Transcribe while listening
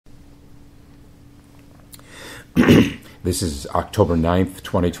This is October 9th,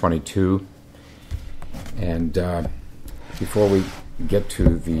 2022, and before we get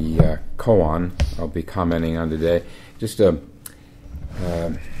to the koan I'll be commenting on today, just a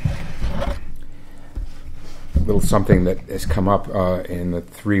little something that has come up in the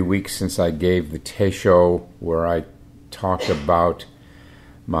 3 weeks since I gave the Teisho, where I talked about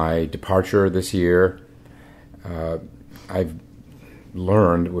my departure this year. I've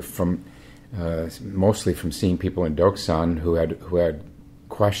learned from mostly from seeing people in Doksan who had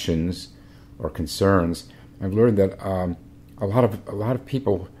questions or concerns. I've learned that a lot of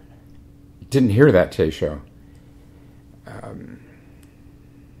people didn't hear that Teisho.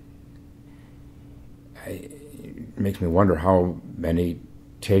 It makes me wonder how many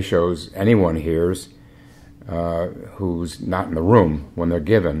Teishos anyone hears who's not in the room when they're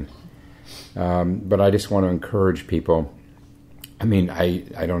given. But I just want to encourage people. I mean,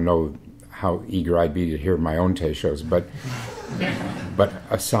 I don't know how eager I'd be to hear my own Teishos, but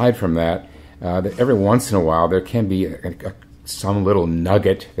aside from that, every once in a while there can be some little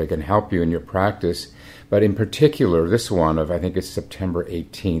nugget that can help you in your practice. But in particular, this one I think it's September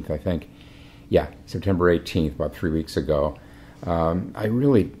 18th, September 18th, about 3 weeks ago, I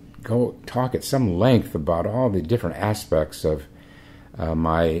really talk at some length about all the different aspects of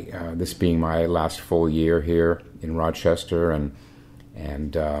this being my last full year here in Rochester, and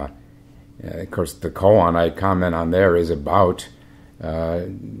of course the koan I comment on there is about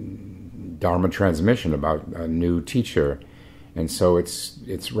Dharma transmission, about a new teacher, and so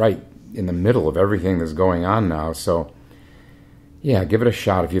it's right in the middle of everything that's going on now. So yeah, give it a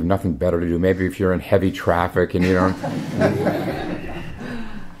shot if you have nothing better to do. Maybe if you're in heavy traffic and you don't.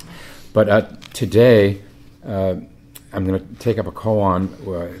 But today I'm going to take up a koan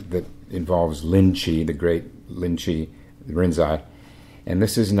that involves Rinchi, the great Rinchi Rinzai. And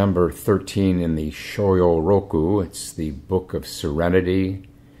this is number 13 in the Shoyo Roku. It's the Book of Serenity,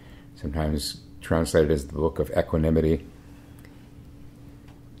 sometimes translated as the Book of Equanimity.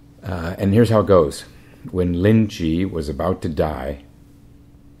 And here's how it goes. When Rinchi was about to die,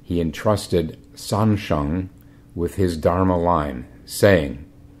 he entrusted Sansheng with his Dharma line, saying,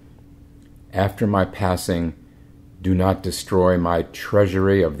 "After my passing, do not destroy my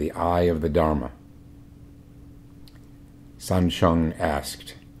treasury of the eye of the Dharma." Sansheng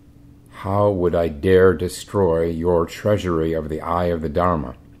asked, "How would I dare destroy your treasury of the eye of the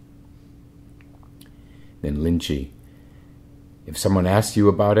Dharma?" Then Rinchi, "If someone asks you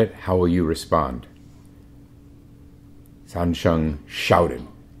about it, how will you respond?" Sansheng shouted.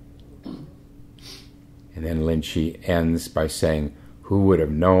 And then Rinchi ends by saying, "Who would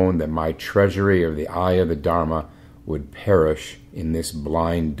have known that my treasury of the eye of the Dharma would perish in this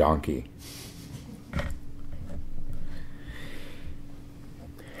blind donkey?"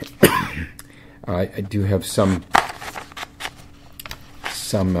 I do have some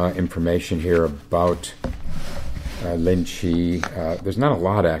information here about Rinchi. There's not a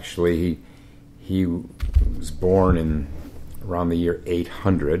lot, actually. He was born around the year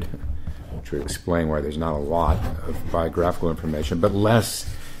 800, which would explain why there's not a lot of biographical information, but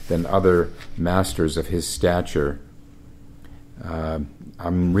less than other masters of his stature.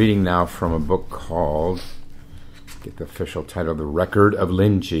 I'm reading now from a book called, get the official title, The Record of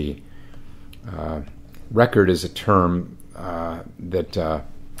Rinchi. Record is a term that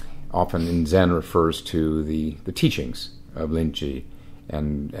often in Zen refers to the teachings of Rinchi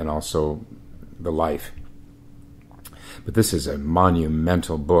and also the life. But this is a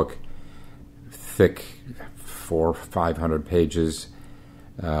monumental book, thick, 400 or 500 pages,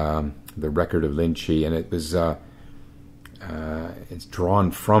 The Record of Rinchi, and it was it's drawn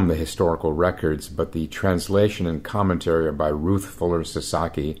from the historical records, but the translation and commentary are by Ruth Fuller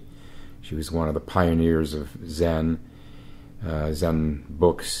Sasaki. She was one of the pioneers of Zen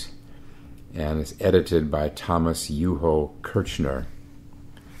books, and it's edited by Thomas Yuho Kirchner,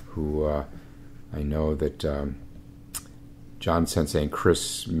 who I know that John Sensei and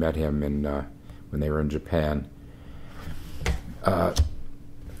Chris met him when they were in Japan.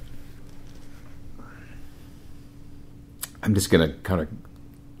 I'm just going to kind of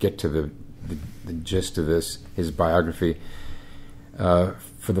get to the gist of his biography.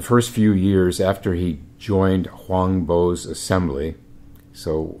 For the first few years after he joined Huangbo's assembly,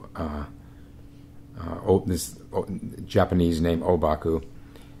 so this Japanese name Obaku,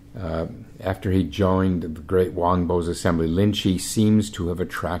 after he joined the great Huangbo's assembly, Rinchi seems to have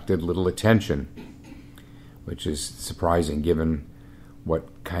attracted little attention, which is surprising given what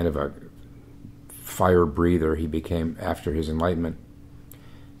kind of a fire breather he became after his enlightenment.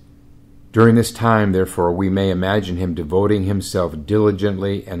 During this time, therefore, we may imagine him devoting himself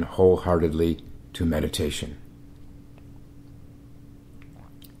diligently and wholeheartedly to meditation.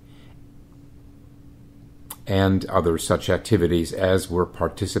 and other such activities as were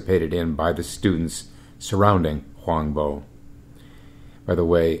participated in by the students surrounding Huangbo. By the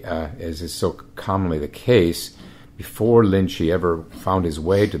way, as is so commonly the case, before Lin Chi ever found his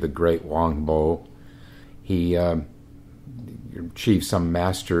way to the great Huangbo, he achieved some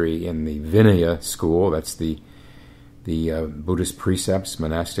mastery in the Vinaya school. That's the Buddhist precepts,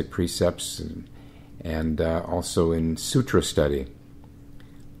 monastic precepts, and also in sutra study.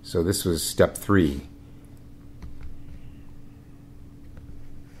 So this was step 3.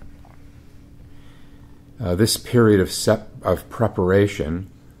 This period of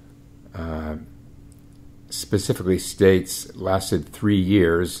preparation specifically states lasted 3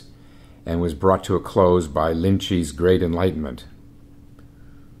 years and was brought to a close by Lin Chi's great enlightenment.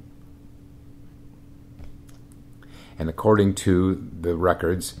 And according to the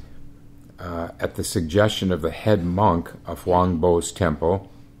records, at the suggestion of the head monk of Huangbo's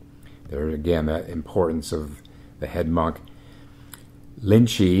temple, there again that importance of the head monk, Lin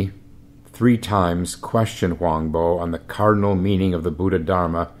Chi 3 times questioned Huangbo on the cardinal meaning of the Buddha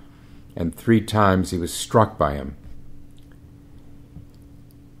Dharma, and 3 times he was struck by him.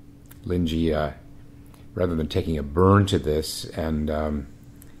 Lin Chi, rather than taking a burn to this and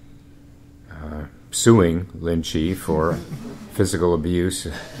suing Lin Chi for physical abuse,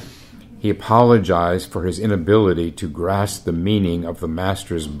 he apologized for his inability to grasp the meaning of the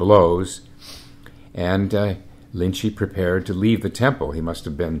master's blows, and Lin Chi prepared to leave the temple. He must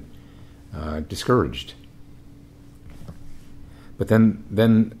have been discouraged. But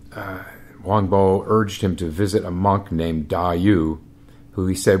then Huangbo urged him to visit a monk named Da Yu, who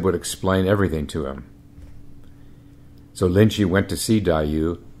he said would explain everything to him. So Lin Chi went to see Da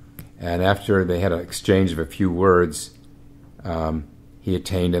Yu, and after they had an exchange of a few words, he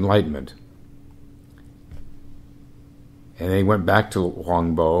attained enlightenment. And then he went back to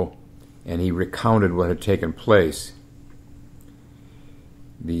Huangbo, and he recounted what had taken place.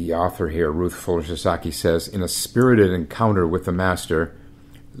 The author here, Ruth Fuller Sasaki, says, in a spirited encounter with the master,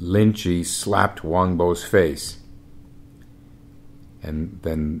 Lin Chi slapped Huangbo's face. And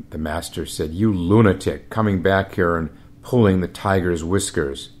then the master said, "You lunatic, coming back here and pulling the tiger's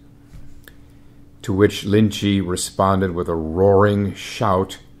whiskers." To which Lin Chi responded with a roaring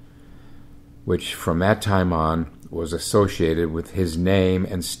shout, which from that time on was associated with his name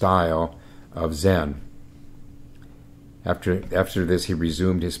and style of Zen. After this, he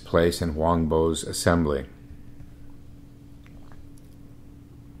resumed his place in Huangbo's assembly.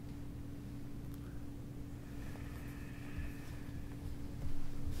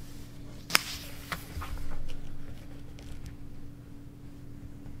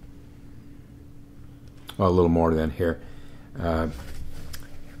 Well, a little more than here.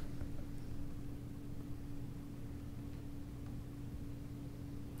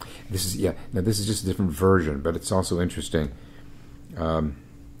 This is just a different version, but it's also interesting.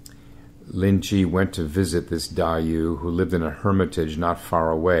 Lin Chi went to visit this Da Yu, who lived in a hermitage not far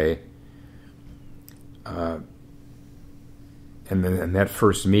away. And then in that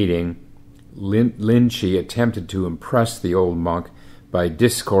first meeting, Lin Chi attempted to impress the old monk by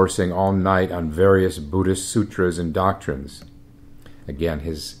discoursing all night on various Buddhist sutras and doctrines. Again,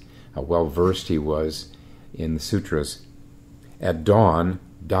 how well versed he was in the sutras. At dawn,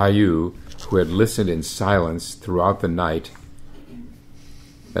 Da Yu, who had listened in silence throughout the night,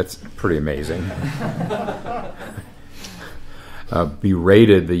 that's pretty amazing,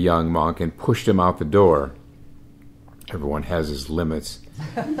 berated the young monk and pushed him out the door. Everyone has his limits.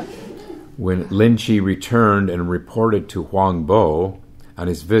 When Lin Chi returned and reported to Huangbo on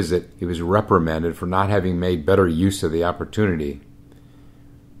his visit, he was reprimanded for not having made better use of the opportunity.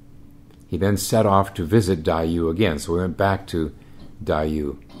 He then set off to visit Da Yu again, so we went back to Da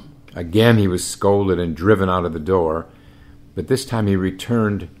Yu. Again he was scolded and driven out of the door, but this time Lin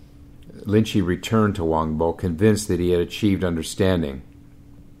Chi returned to Huangbo, convinced that he had achieved understanding.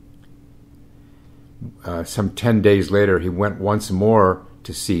 Some 10 days later, he went once more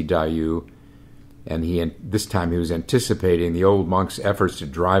to see Da Yu, and this time he was anticipating the old monk's efforts to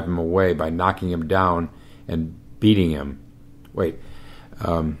drive him away by knocking him down and beating him.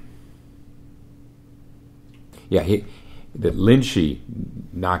 That Lin Chi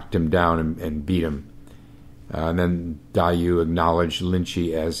knocked him down and beat him. And then Da Yu acknowledged Lin Chi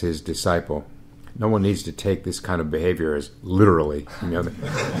as his disciple. No one needs to take this kind of behavior as literally,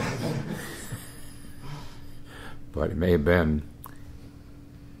 but it may have been.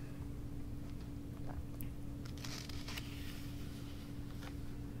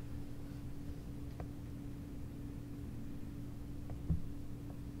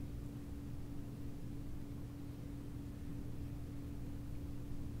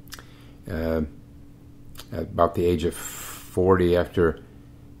 at about the age of 40, after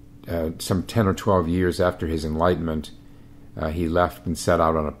some 10 or 12 years after his enlightenment, he left and set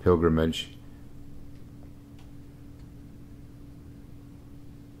out on a pilgrimage.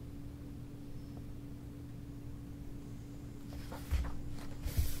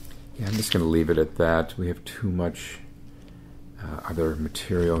 Yeah, I'm just going to leave it at that. We have too much other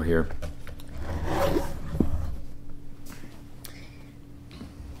material here.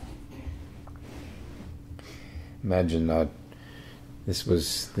 Imagine this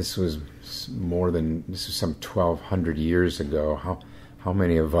was some 1,200 years ago. How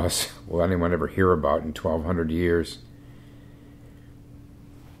many of us will anyone ever hear about in 1,200 years?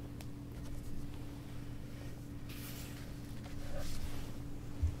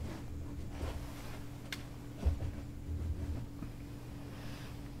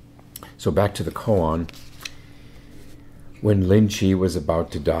 So back to the koan. When Lin Chi was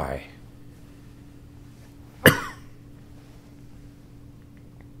about to die,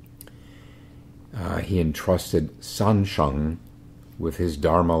 he entrusted Sansheng with his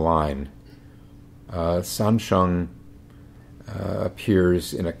Dharma line. Sansheng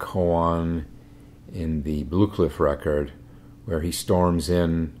appears in a koan in the Blue Cliff record, where he storms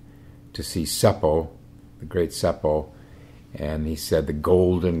in to see Seppo, the great Seppo, and he said, "The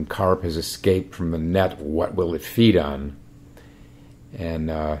golden carp has escaped from the net. What will it feed on?" And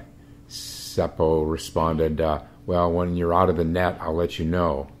Seppo responded, "Well, when you're out of the net, I'll let you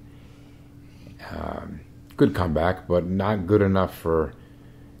know." Good comeback, but not good enough for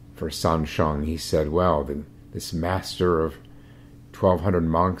Sansheng. He said, "Well, this master of 1,200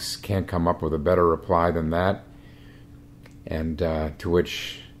 monks can't come up with a better reply than that." And to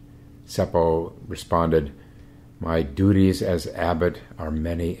which Seppo responded, "My duties as abbot are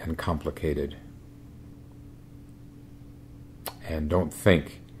many and complicated." And don't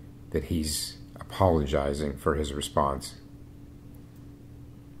think that he's apologizing for his response.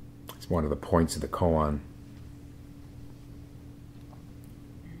 It's one of the points of the koan.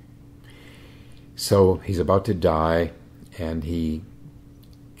 So he's about to die, and he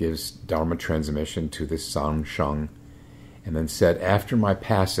gives Dharma transmission to this Sansheng, and then said, "After my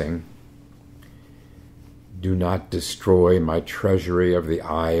passing, do not destroy my treasury of the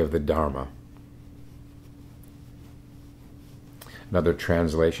eye of the Dharma." Another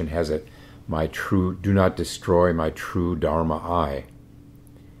translation has it, "Do not destroy my true Dharma eye."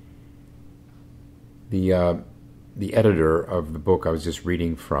 The editor of the book I was just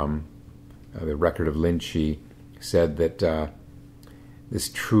reading from, the record of Lin Chi, said that this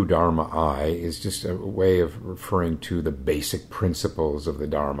true Dharma eye is just a way of referring to the basic principles of the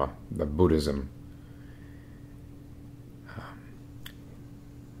Dharma, the Buddhism.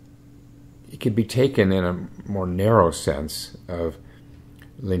 It could be taken in a more narrow sense of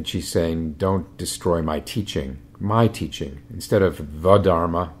Lin Chi saying, "Don't destroy my teaching," instead of the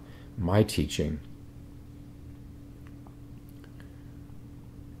Dharma, my teaching.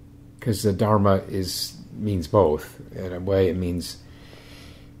 Because the Dharma means both. In a way, it means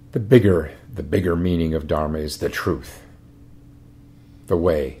the bigger meaning of Dharma is the truth, the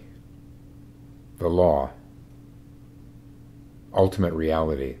way, the law, ultimate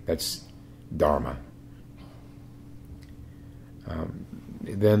reality. That's Dharma.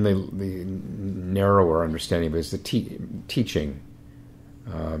 Then the narrower understanding of it is the teaching,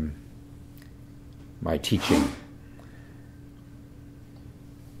 my teaching.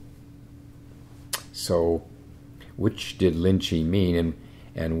 So, which did Lin Chi mean,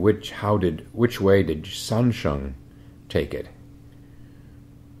 and which way did Sansheng take it?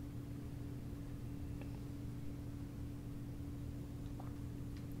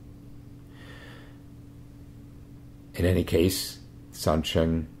 In any case,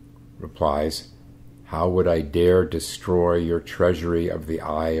 Sansheng replies, "How would I dare destroy your treasury of the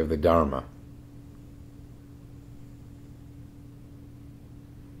eye of the Dharma?"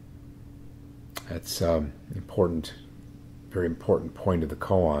 That's important, very important point of the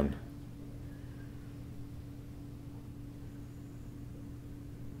koan.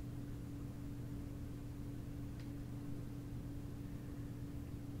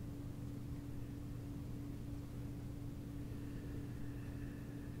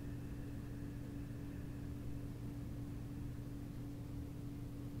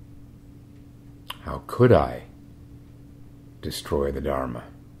 How could I destroy the Dharma?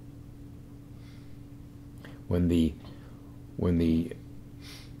 When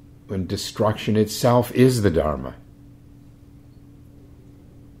destruction itself is the Dharma.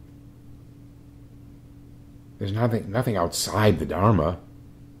 There's nothing outside the Dharma.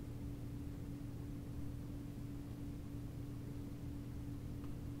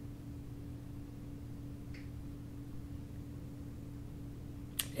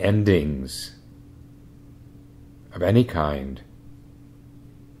 endings of any kind,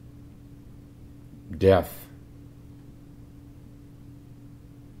 death,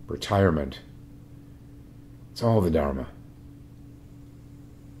 retirement, it's all the Dharma.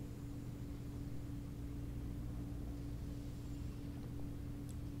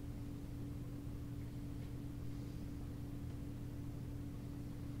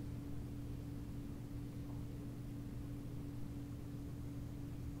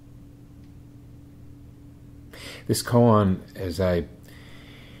 This koan, as I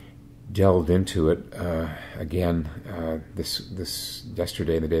delved into it again this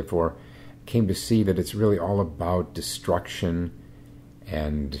yesterday and the day before, came to see that it's really all about destruction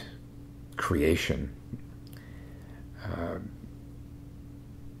and creation.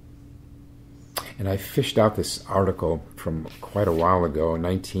 And I fished out this article from quite a while ago,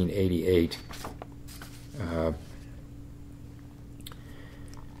 1988,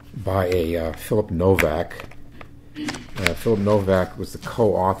 by a Philip Novak. Philip Novak was the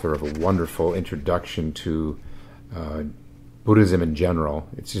co-author of a wonderful introduction to Buddhism in general.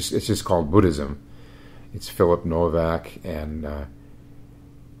 It's just called Buddhism. It's Philip Novak and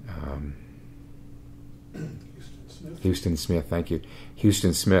Houston Smith. Thank you,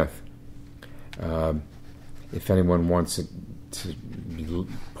 Houston Smith. If anyone wants it to be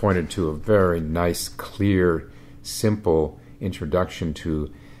pointed to a very nice, clear, simple introduction to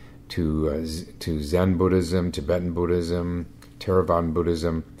Zen Buddhism, Tibetan Buddhism, Theravada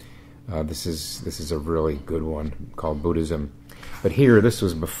Buddhism. This is a really good one called Buddhism. But here, this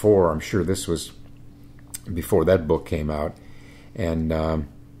was before. I'm sure this was before that book came out. And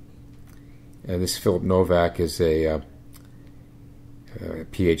this Philip Novak is a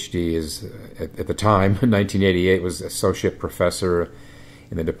PhD. Is at the time, 1988, was associate professor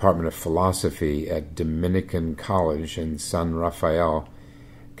in the Department of Philosophy at Dominican College in San Rafael,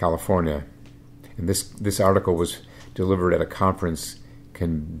 California. And this article was delivered at a conference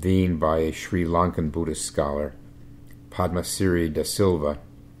convened by a Sri Lankan Buddhist scholar, Padmasiri da Silva.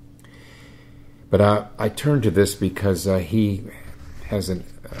 But I turned to this because he has an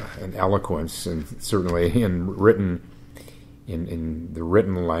eloquence, and certainly in the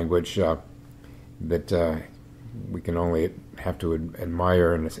written language that we can only have to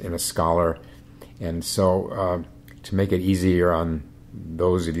admire in a scholar. And so to make it easier on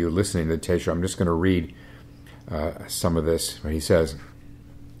those of you listening to the Taisho, I'm just going to read some of this. He says,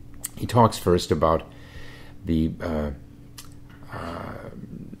 he talks first about the a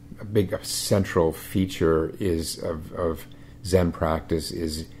big central feature of Zen practice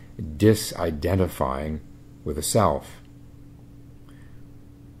is disidentifying with the self.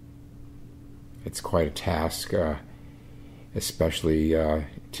 It's quite a task, especially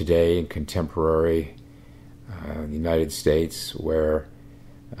today in contemporary the United States, where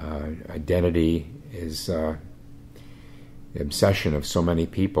identity is the obsession of so many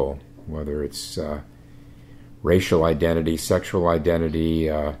people, whether it's racial identity, sexual identity,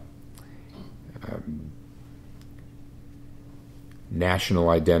 national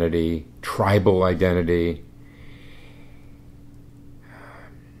identity, tribal identity.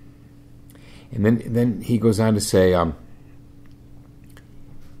 And then he goes on to say,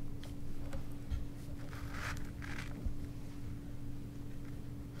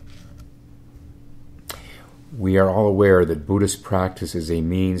 we are all aware that Buddhist practice is a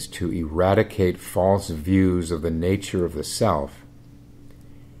means to eradicate false views of the nature of the self,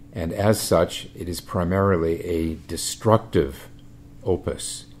 and as such, it is primarily a destructive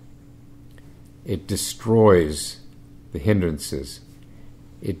opus. It destroys the hindrances.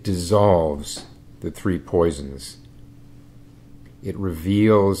 It dissolves the three poisons. It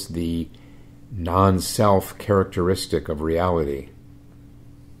reveals the non-self characteristic of reality.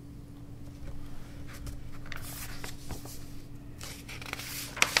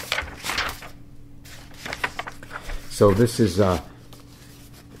 So this is a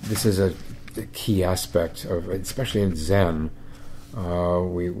key aspect of, especially in Zen.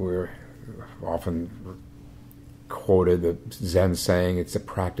 We're often quoted the Zen saying it's a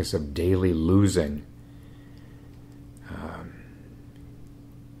practice of daily losing.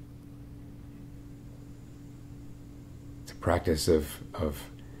 It's a practice of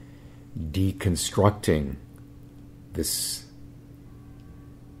deconstructing this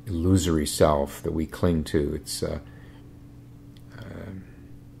illusory self that we cling to. It's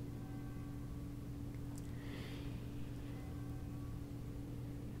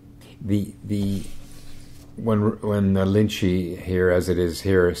when Linchi here, as it is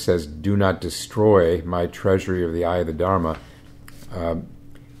here, says, "Do not destroy my treasury of the eye of the Dharma,"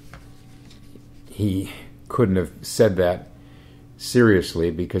 he couldn't have said that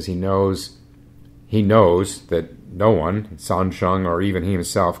seriously because he knows that no one, Sansheng or even he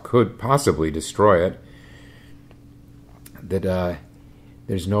himself, could possibly destroy it. That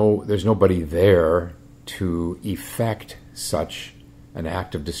there's nobody there to effect such an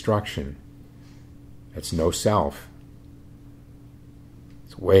act of destruction. It's no self.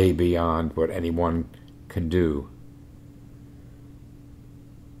 It's way beyond what anyone can do.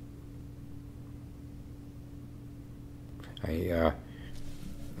 I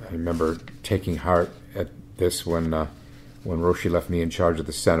remember taking heart at this when Roshi left me in charge of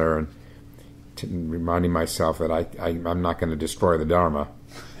the center and reminding myself that I'm not going to destroy the Dharma.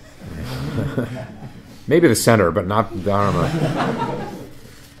 Maybe the center, but not the Dharma.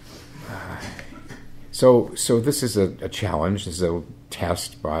 So this is a challenge. This is a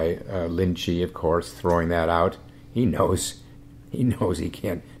test by Lin Chi, of course, throwing that out. He knows he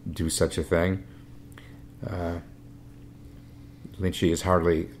can't do such a thing. Lin Chi is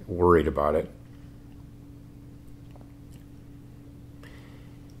hardly worried about it.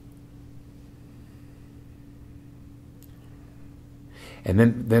 And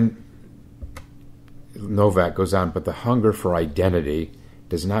then Novak goes on, but the hunger for identity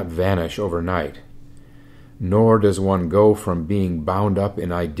does not vanish overnight, nor does one go from being bound up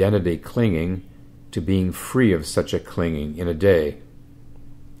in identity clinging to being free of such a clinging in a day.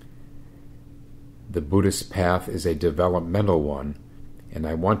 The Buddhist path is a developmental one, and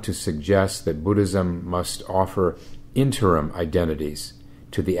I want to suggest that Buddhism must offer interim identities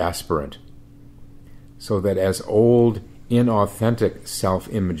to the aspirant, so that as old, inauthentic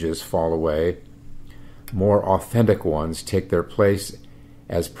self-images fall away, more authentic ones take their place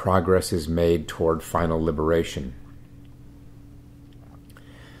as progress is made toward final liberation.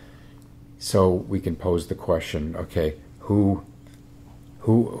 So we can pose the question, okay, who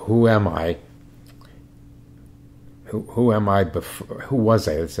am I? Who am I before? Who was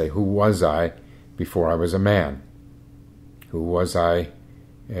I? Let's say, who was I before I was a man? Who was I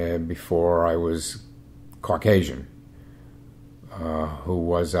before I was Caucasian? Who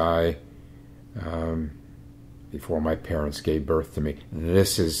was I before my parents gave birth to me?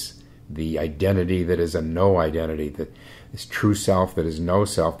 This is the identity that is a no identity, that is true self, that is no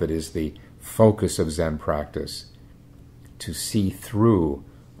self, that is the focus of Zen practice. To see through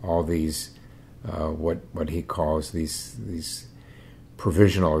all these, what he calls these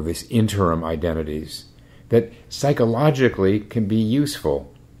provisional or these interim identities that psychologically can be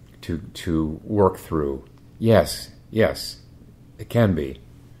useful to work through. Yes, it can be.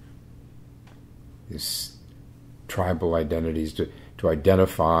 These tribal identities to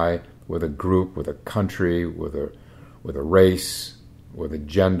identify with a group, with a country, with a race, with a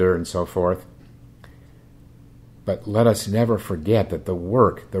gender, and so forth. But let us never forget that the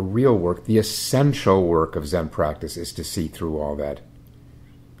work, the real work, the essential work of Zen practice is to see through all that.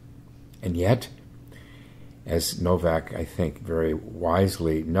 And yet, as Novak, I think, very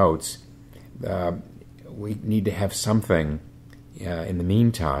wisely notes, we need to have something in the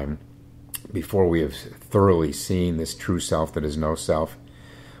meantime, before we have thoroughly seen this true self that is no self,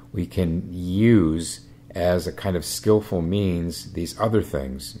 we can use as a kind of skillful means these other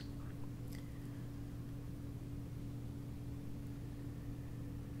things.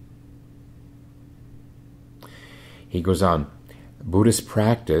 He goes on, Buddhist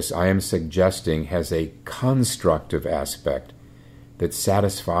practice, I am suggesting, has a constructive aspect that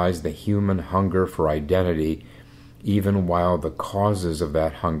satisfies the human hunger for identity even while the causes of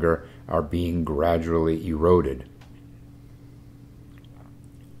that hunger are being gradually eroded.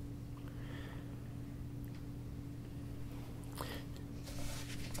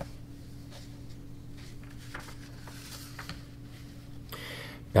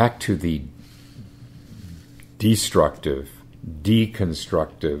 Back to the destructive,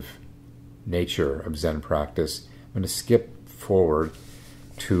 deconstructive nature of Zen practice, I'm going to skip forward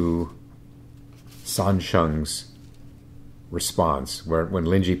to Sansheng's response, where when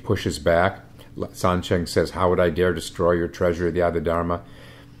Linji pushes back, Sansheng says, how would I dare destroy your treasure of the Adhidharma?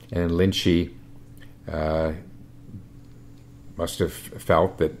 And Linchi must have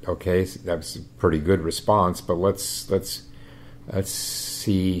felt that, okay, that's a pretty good response, but let's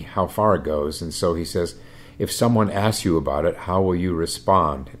see how far it goes. And so he says, if someone asks you about it, how will you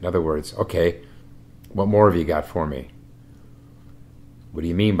respond? In other words, okay, what more have you got for me? What do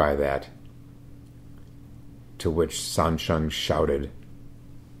you mean by that? To which Sansheng shouted,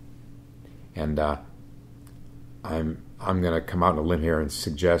 and I'm going to come out on a limb here and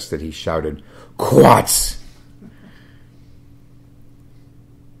suggest that he shouted, "Quats!"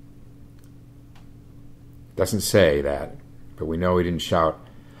 Doesn't say that, but we know he didn't shout,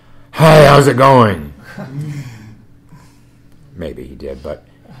 "Hi, how's it going?" maybe he did, but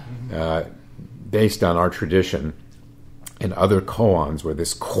based on our tradition and other koans where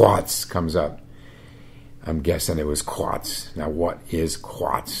this quartz comes up, I'm guessing it was quartz. Now, what is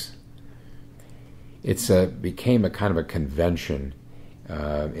quartz? It's became a kind of a convention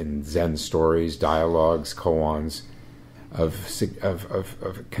in Zen stories, dialogues, koans,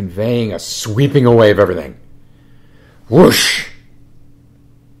 of conveying a sweeping away of everything. Whoosh!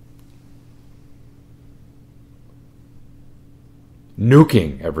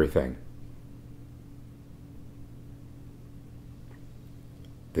 Nuking everything.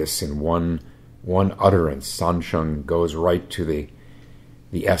 This in one utterance, Sanshun goes right to the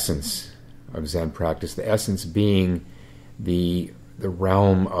essence of Zen practice. The essence being the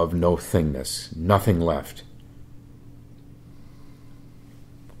realm of no-thingness, nothing left.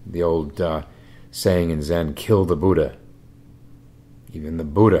 The old saying in Zen, kill the Buddha. Even the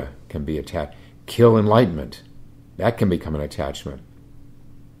Buddha can be attached. Kill enlightenment. That can become an attachment.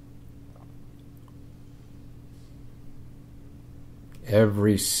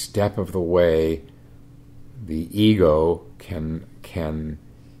 Every step of the way, the ego can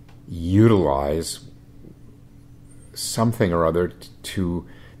utilize something or other to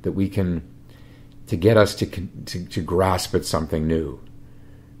get us to grasp at something new.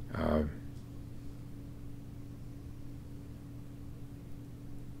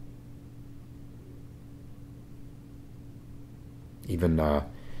 Even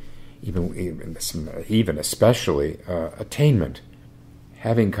especially attainment,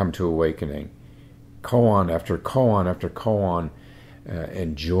 having come to awakening, koan after koan after koan,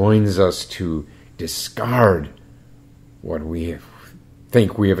 enjoins us to discard what we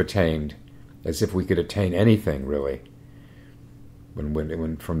think we have attained, as if we could attain anything, really.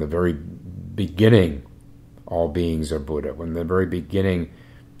 When from the very beginning, all beings are Buddha. When the very beginning,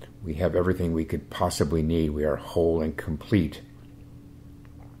 we have everything we could possibly need. We are whole and complete,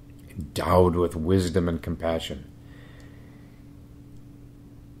 endowed with wisdom and compassion.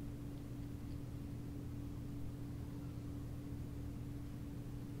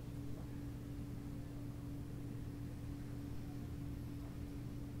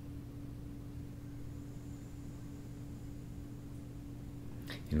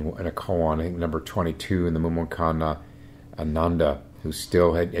 In a koan, I think number 22 in the Mumukana, Ananda, who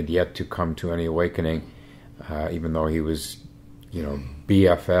still had yet to come to any awakening, even though he was,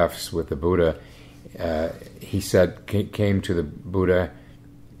 BFFs with the Buddha, he said, came to the Buddha,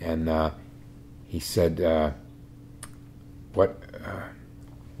 and he said, "What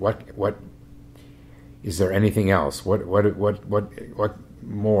is there anything else? What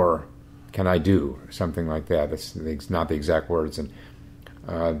more can I do?" Something like that. That's not the exact words. And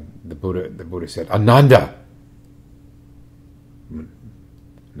the Buddha said, "Ananda."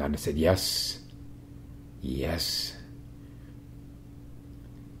 Ananda said, "Yes, yes."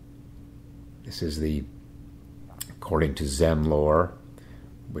 This is according to Zen lore,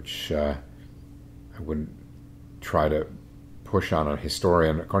 which I wouldn't try to push on a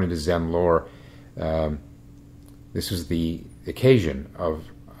historian. According to Zen lore, this was the occasion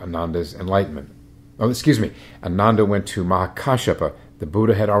of Ananda's enlightenment. Oh, excuse me. Ananda went to Mahakashyapa. The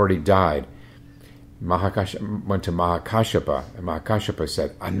Buddha had already died. Mahakashyapa went to Mahakashyapa, and Mahakashyapa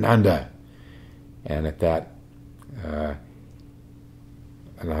said, "Ananda." And at that,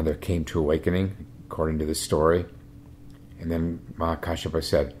 Ananda came to awakening, according to the story. And then Mahakashyapa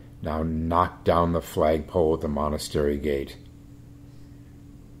said, "Now knock down the flagpole at the monastery gate."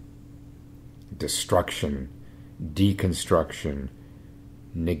 Destruction, deconstruction,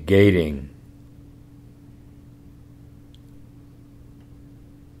 negating.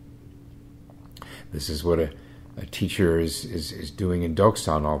 This is what a teacher is doing in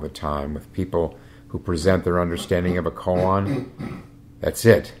Doksan all the time with people who present their understanding of a koan. That's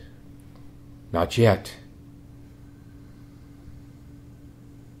it. Not yet.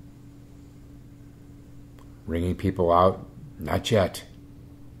 Ringing people out. Not yet.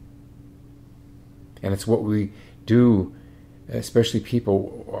 And it's what we do, especially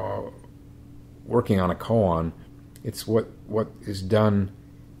people working on a koan. It's what is done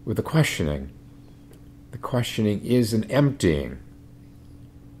with the questioning. The questioning is an emptying.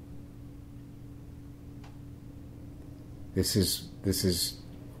 This is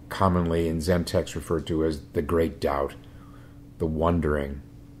commonly in Zen texts referred to as the great doubt, the wondering.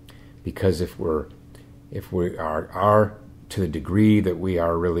 Because if we are to the degree that we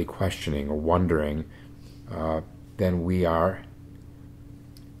are really questioning or wondering, then we are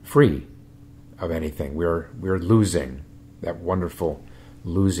free of anything. We're losing that wonderful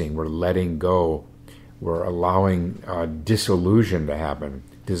losing. We're letting go. We're allowing dissolution to happen,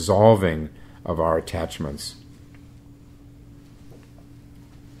 dissolving of our attachments.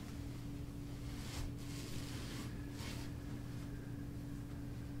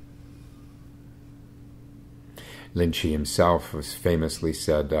 Lin Chi himself was famously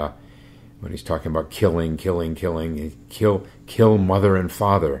said, when he's talking about killing, kill mother and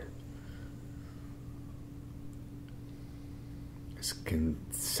father. This can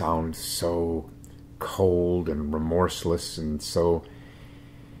sound so cold and remorseless and so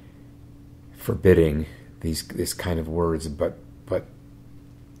forbidding, this kind of words, but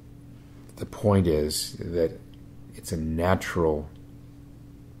the point is that it's a natural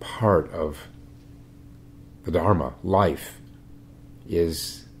part of the Dharma. Life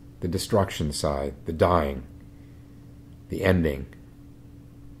is the destruction side, the dying, the ending.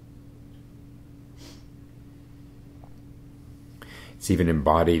 It's even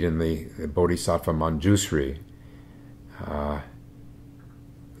embodied in the Bodhisattva Manjusri,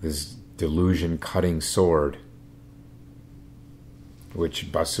 this delusion-cutting sword,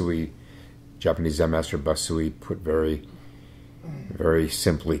 which Basui, Japanese Zen master Basui, put very, very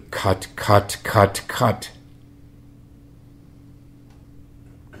simply: cut, cut, cut, cut.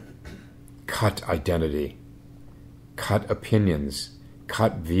 Cut identity, cut opinions,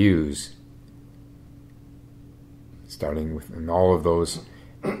 cut views. Starting with, and all of those,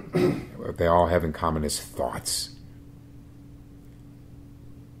 what they all have in common is thoughts.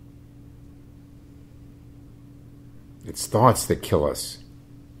 It's thoughts that kill us,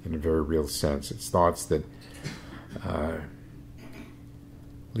 in a very real sense. It's thoughts that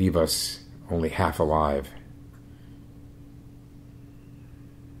leave us only half alive.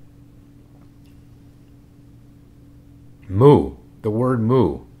 Mu, the word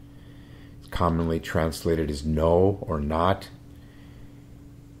mu, is commonly translated as no or not.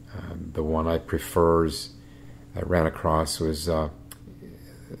 The one I ran across was the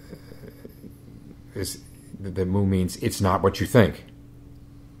mu means it's not what you think.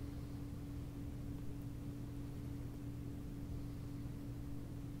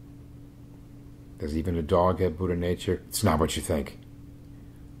 Does even a dog have Buddha nature? It's not what you think.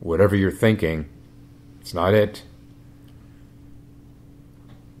 Whatever you're thinking, it's not it.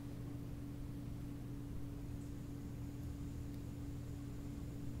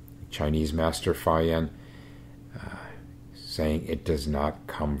 Chinese master Fa Yin saying it does not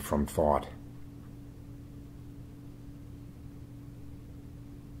come from thought.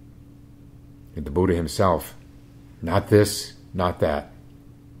 And the Buddha himself, not this, not that.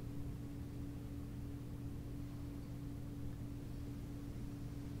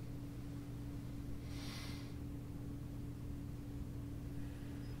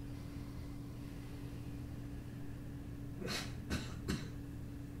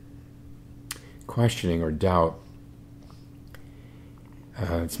 Questioning or doubt,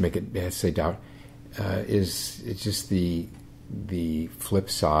 let's say doubt, is it's just the flip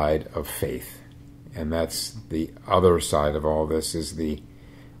side of faith, and that's the other side of all this is the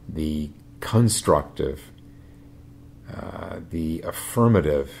constructive, the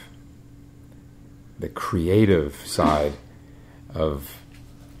affirmative, the creative side of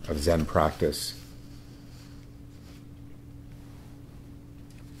Zen practice.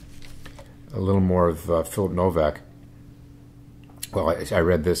 A little more of Philip Novak. Well, I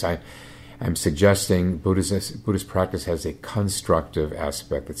read this. I'm suggesting Buddhist practice has a constructive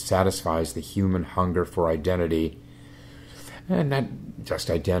aspect that satisfies the human hunger for identity, and not just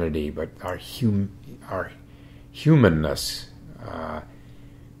identity, but our humanness.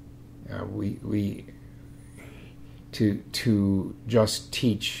 To just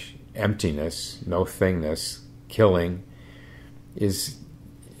teach emptiness, no thingness, killing,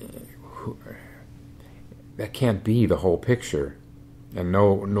 that can't be the whole picture, and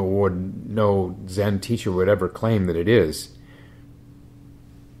no Zen teacher would ever claim that it is.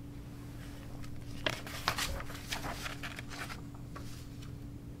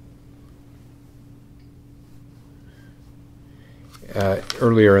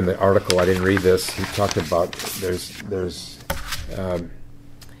 Earlier in the article, I didn't read this. He talked about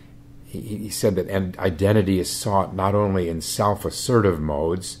he said that identity is sought not only in self-assertive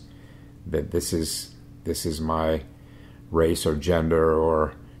modes, that this is my race or gender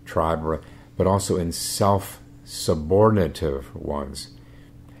or tribe, but also in self-subordinative ones.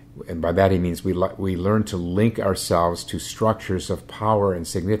 And by that he means we learn to link ourselves to structures of power and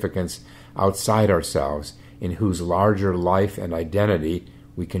significance outside ourselves, in whose larger life and identity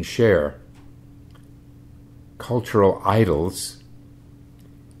we can share. Cultural idols,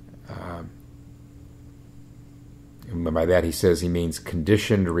 and by that he means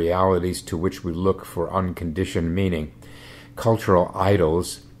conditioned realities to which we look for unconditioned meaning. Cultural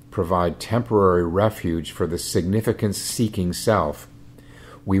idols provide temporary refuge for the significance-seeking self.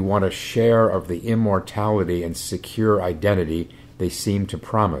 We want a share of the immortality and secure identity they seem to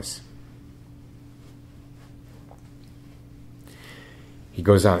promise. He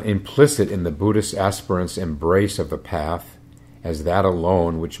goes on, implicit in the Buddhist aspirant's embrace of the path, as that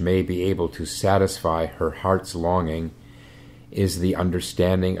alone which may be able to satisfy her heart's longing, is the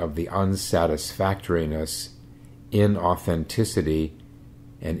understanding of the unsatisfactoriness, inauthenticity,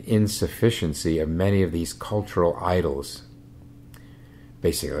 and insufficiency of many of these cultural idols.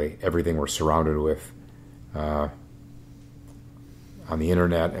 Basically, everything we're surrounded with on the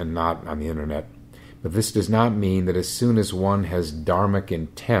internet and not on the internet. But this does not mean that as soon as one has dharmic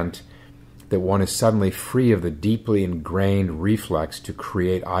intent, that one is suddenly free of the deeply ingrained reflex to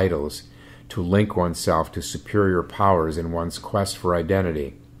create idols, to link oneself to superior powers in one's quest for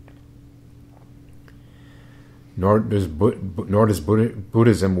identity. Nor does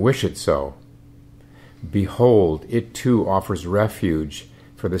Buddhism wish it so. Behold, it too offers refuge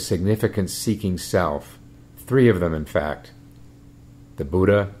for the significance-seeking self. 3 of them, in fact: the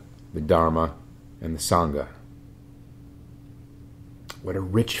Buddha, the Dharma, and the Sangha. What a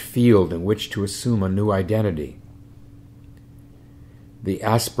rich field in which to assume a new identity. The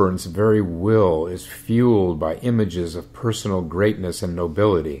aspirant's very will is fueled by images of personal greatness and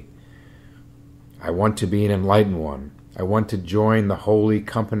nobility. I want to be an enlightened one. I want to join the holy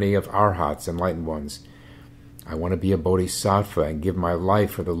company of arhats, enlightened ones. I want to be a bodhisattva and give my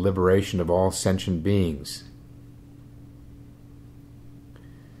life for the liberation of all sentient beings.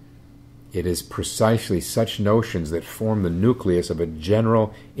 It is precisely such notions that form the nucleus of a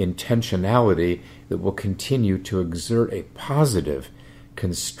general intentionality that will continue to exert a positive,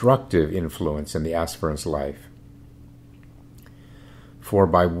 constructive influence in the aspirant's life. For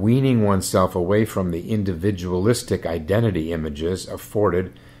by weaning oneself away from the individualistic identity images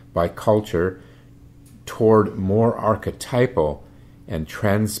afforded by culture toward more archetypal and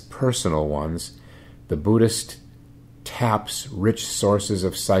transpersonal ones, the Buddhist taps rich sources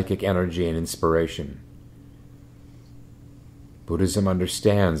of psychic energy and inspiration. Buddhism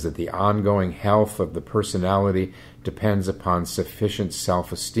understands that the ongoing health of the personality depends upon sufficient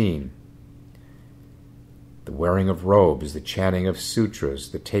self-esteem. The wearing of robes, the chanting of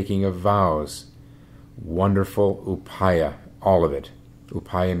sutras, the taking of vows, wonderful upaya, all of it.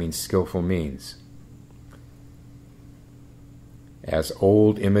 Upaya means skillful means. As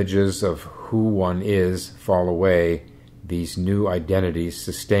old images of who one is fall away, these new identities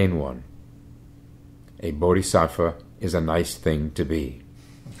sustain one. A bodhisattva is a nice thing to be.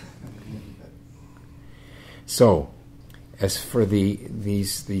 So, as for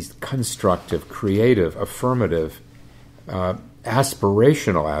these constructive, creative, affirmative,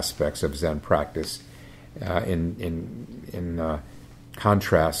 aspirational aspects of Zen practice, in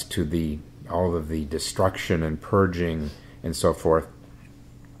contrast to all of the destruction and purging and so forth,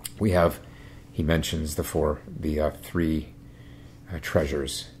 we have. He mentions the 3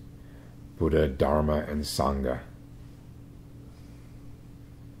 treasures: Buddha, Dharma, and Sangha.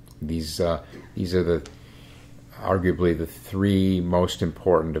 These are arguably the 3 most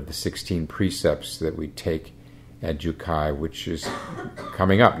important of the 16 precepts that we take at Jukai, which is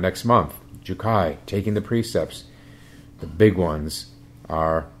coming up next month. Jukai, taking the precepts. The big ones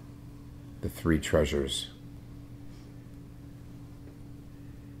are the 3 treasures.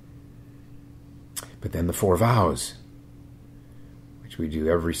 But then the 4 vows, which we do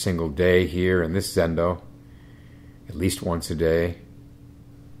every single day here in this Zendo, at least once a day.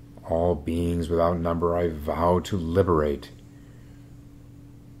 All beings without number I vow to liberate.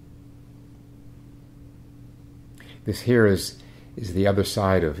 This here is the other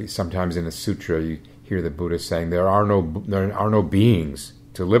side of, sometimes in a sutra you hear the Buddha saying there are no beings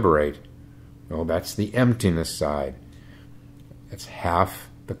to liberate. No, that's the emptiness side. That's half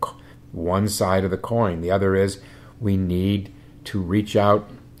the one side of the coin. The other is we need to reach out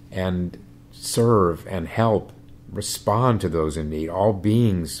and serve and help, respond to those in need. All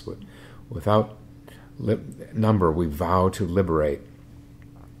beings without number we vow to liberate.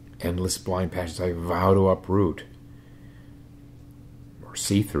 Endless blind passions I vow to uproot or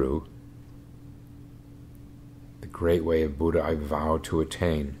see through. The great way of Buddha I vow to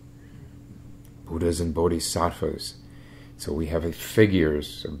attain. Buddhas and Bodhisattvas. So we have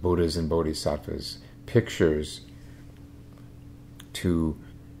figures of Buddhas and Bodhisattvas, pictures that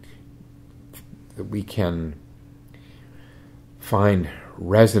we can find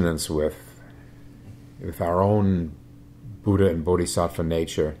resonance with our own Buddha and Bodhisattva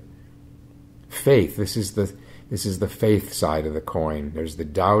nature. Faith, this is the faith side of the coin. There's the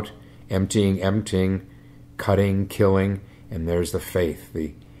doubt, emptying, cutting, killing, and there's the faith,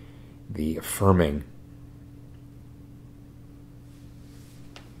 the affirming.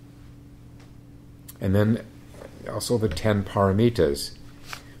 And then also the 10 paramitas.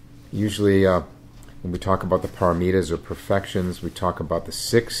 Usually when we talk about the paramitas or perfections, we talk about the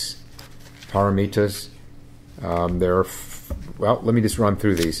 6 paramitas. Let me just run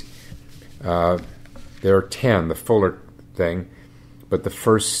through these. There are 10, the fuller thing, but the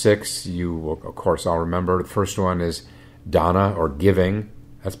first 6 you will, of course, all remember. The first one is dana, or giving.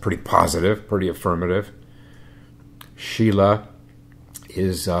 That's pretty positive, pretty affirmative. Shila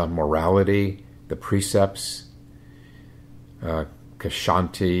is morality, the precepts.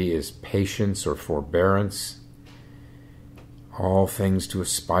 Kshanti is patience or forbearance. All things to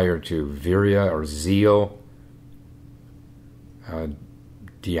aspire to. Virya or zeal.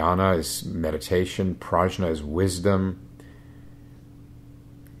 Dhyana is meditation. Prajna is wisdom.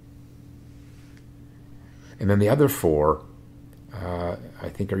 And then the other 4, I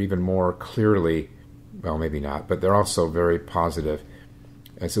think, are even more clearly, well, maybe not, but they're also very positive.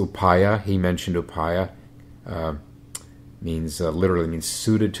 As upaya, he mentioned upaya, literally means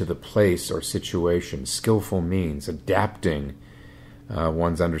suited to the place or situation, skillful means, adapting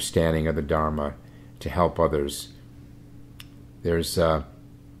one's understanding of the Dharma to help others. There's the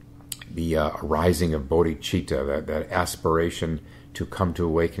arising of bodhicitta, that aspiration to come to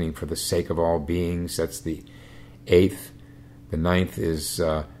awakening for the sake of all beings. That's the 8th. The 9th is,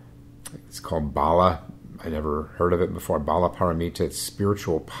 it's called Bala. I never heard of it before. Bala Paramita. It's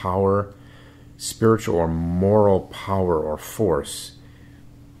spiritual power, spiritual or moral power or force.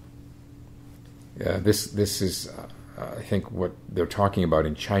 This is, I think, what they're talking about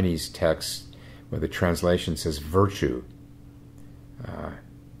in Chinese texts, where the translation says virtue.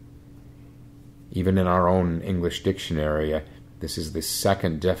 Even in our own English dictionary, this is the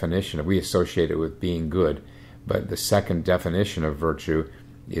second definition. We associate it with being good, but the second definition of virtue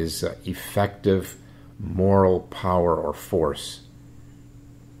is effective moral power or force.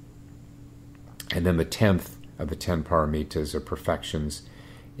 And then the 10th of the 10 paramitas or perfections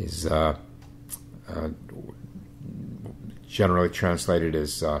is generally translated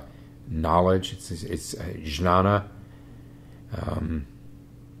as knowledge. It's jnana.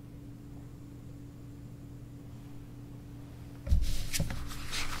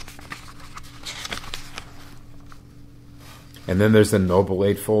 And then there's the Noble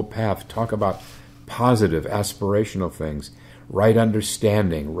Eightfold Path. Talk about positive, aspirational things. Right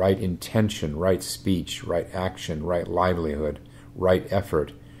understanding, right intention, right speech, right action, right livelihood, right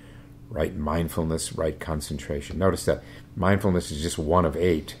effort, right mindfulness, right concentration. Notice that mindfulness is just one of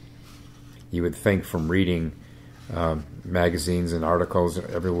 8. You would think from reading magazines and articles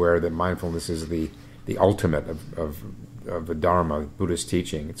everywhere that mindfulness is the ultimate of the Dharma, Buddhist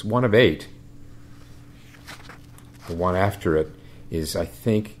teaching. It's one of 8. The one after it is, I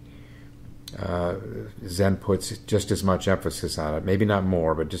think, Zen puts just as much emphasis on it, maybe not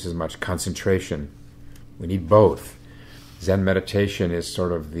more, but just as much concentration. We need both. Zen meditation is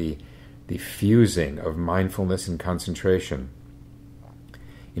sort of the fusing of mindfulness and concentration.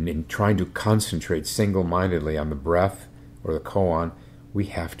 In trying to concentrate single-mindedly on the breath or the koan, we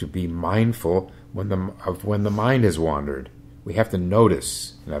have to be mindful when the mind has wandered. We have to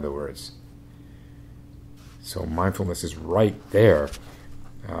notice, in other words. So mindfulness is right there.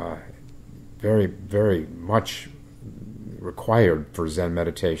 Very, very much required for Zen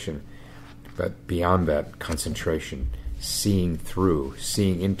meditation. But beyond that, concentration, seeing through,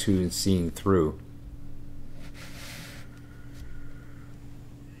 seeing into and seeing through.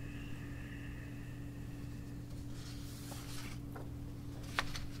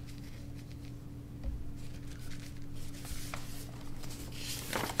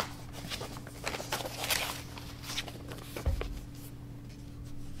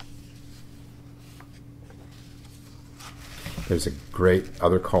 There's a great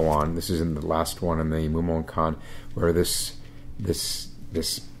other koan. This is in the last one in the Mumonkan, where this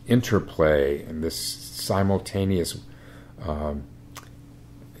interplay and this simultaneous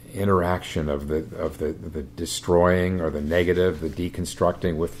interaction of the destroying or the negative, the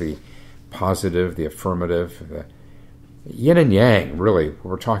deconstructing with the positive, the affirmative, the yin and yang. Really, what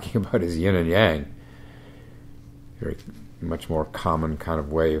we're talking about is yin and yang. Very much more common kind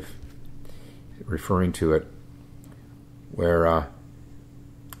of way of referring to it. Where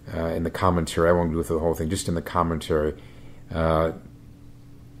in the commentary, I won't go through the whole thing, just in the commentary, Mumon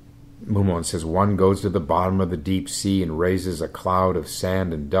says, one goes to the bottom of the deep sea and raises a cloud of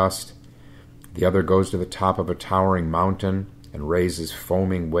sand and dust. The other goes to the top of a towering mountain and raises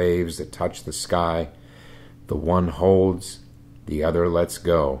foaming waves that touch the sky. The one holds, the other lets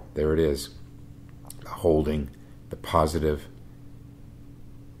go. There it is. The holding, the positive.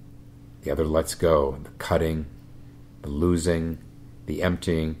 The other lets go. The cutting, the losing, the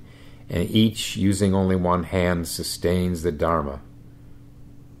emptying, and each using only one hand sustains the Dharma.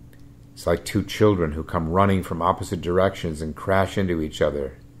 It's like two children who come running from opposite directions and crash into each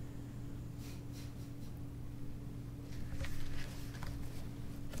other.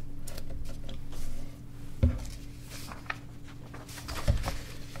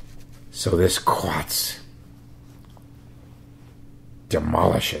 So this quats,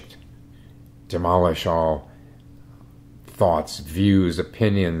 demolish it. Demolish all thoughts, views,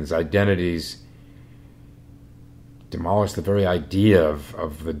 opinions, identities. Demolish the very idea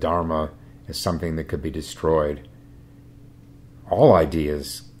of the Dharma as something that could be destroyed. All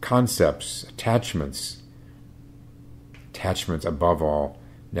ideas, concepts, attachments. Attachments above all.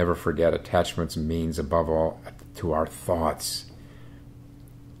 Never forget, attachments means above all to our thoughts.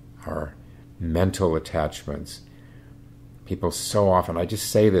 Our mental attachments. People so often, I just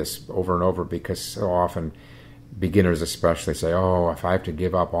say this over and over because so often beginners especially say, oh, if I have to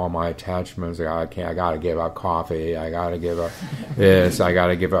give up all my attachments, I got to give up coffee, I got to give up this, I got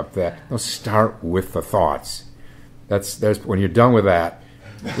to give up that. No, start with the thoughts. There's when you're done with that,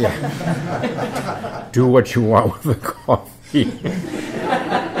 yeah, do what you want with the coffee.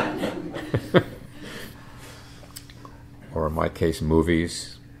 Or in my case,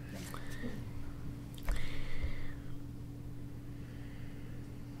 movies.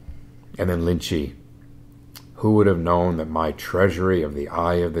 And then Linchi, who would have known that my treasury of the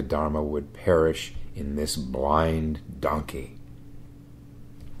eye of the Dharma would perish in this blind donkey?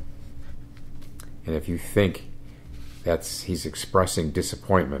 And if you think he's expressing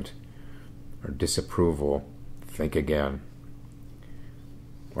disappointment or disapproval, think again.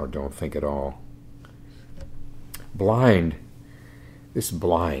 Or don't think at all. Blind,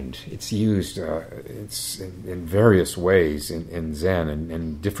 it's used it's in various ways in Zen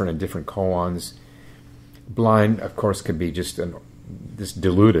and different koans. Blind, of course, could be just this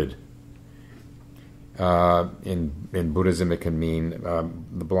diluted. In Buddhism, it can mean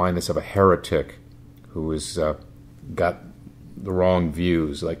the blindness of a heretic who has got the wrong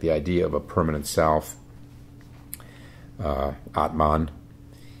views, like the idea of a permanent self, Atman.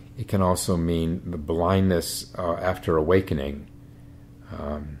 It can also mean the blindness after awakening,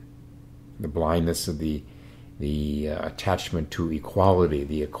 the blindness of the attachment to equality,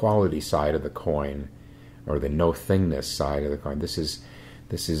 the equality side of the coin, or the no-thingness side of the coin. This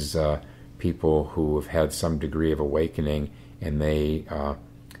is people who have had some degree of awakening, and they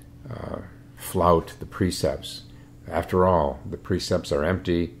flout the precepts. After all, the precepts are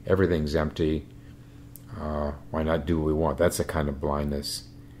empty. Everything's empty. Why not do what we want? That's a kind of blindness.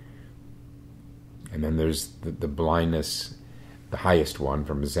 And then there's the blindness, the highest one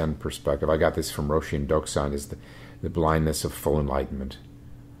from a Zen perspective. I got this from Roshin Doksan, is the blindness of full enlightenment.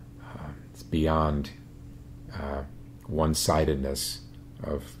 It's beyond one-sidedness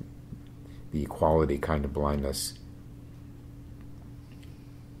of the equality kind of blindness.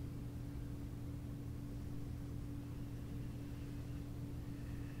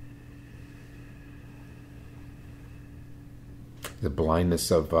 The blindness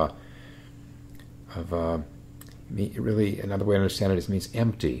of really, another way to understand it is means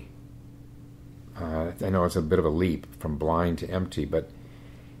empty. I know it's a bit of a leap from blind to empty, but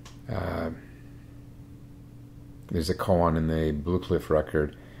there's a koan in the Blue Cliff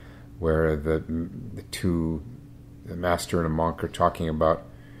record where the master and a monk, are talking about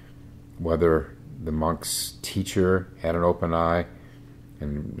whether the monk's teacher had an open eye,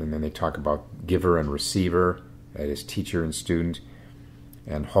 and then they talk about giver and receiver, that is, teacher and student.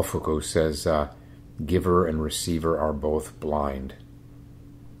 And Hofuku says, giver and receiver are both blind.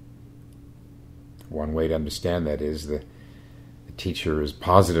 One way to understand that is the teacher is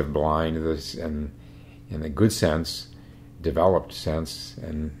positive blind, and in a good sense, developed sense,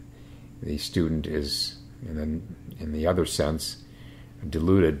 and the student is, in the other sense,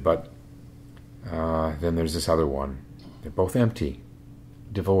 deluded. But then there's this other one. They're both empty,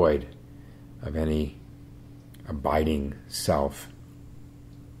 devoid of any abiding self.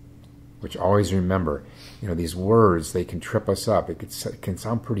 Which always remember, these words, they can trip us up. It can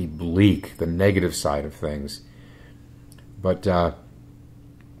sound pretty bleak, the negative side of things. But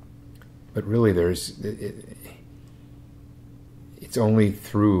really, it's only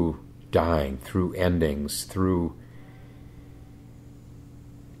through dying, through endings, through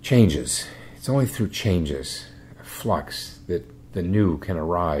changes. It's only through changes, flux, that the new can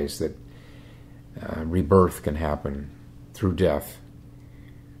arise, that rebirth can happen through death.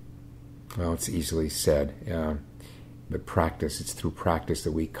 Well, it's easily said, but practice, it's through practice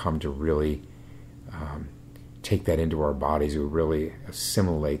that we come to really take that into our bodies, we really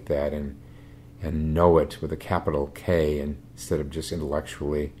assimilate that and know it with a capital K instead of just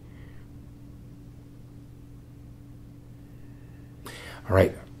intellectually. All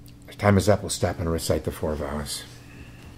right, Time is up. We'll stop and recite the 4 vows.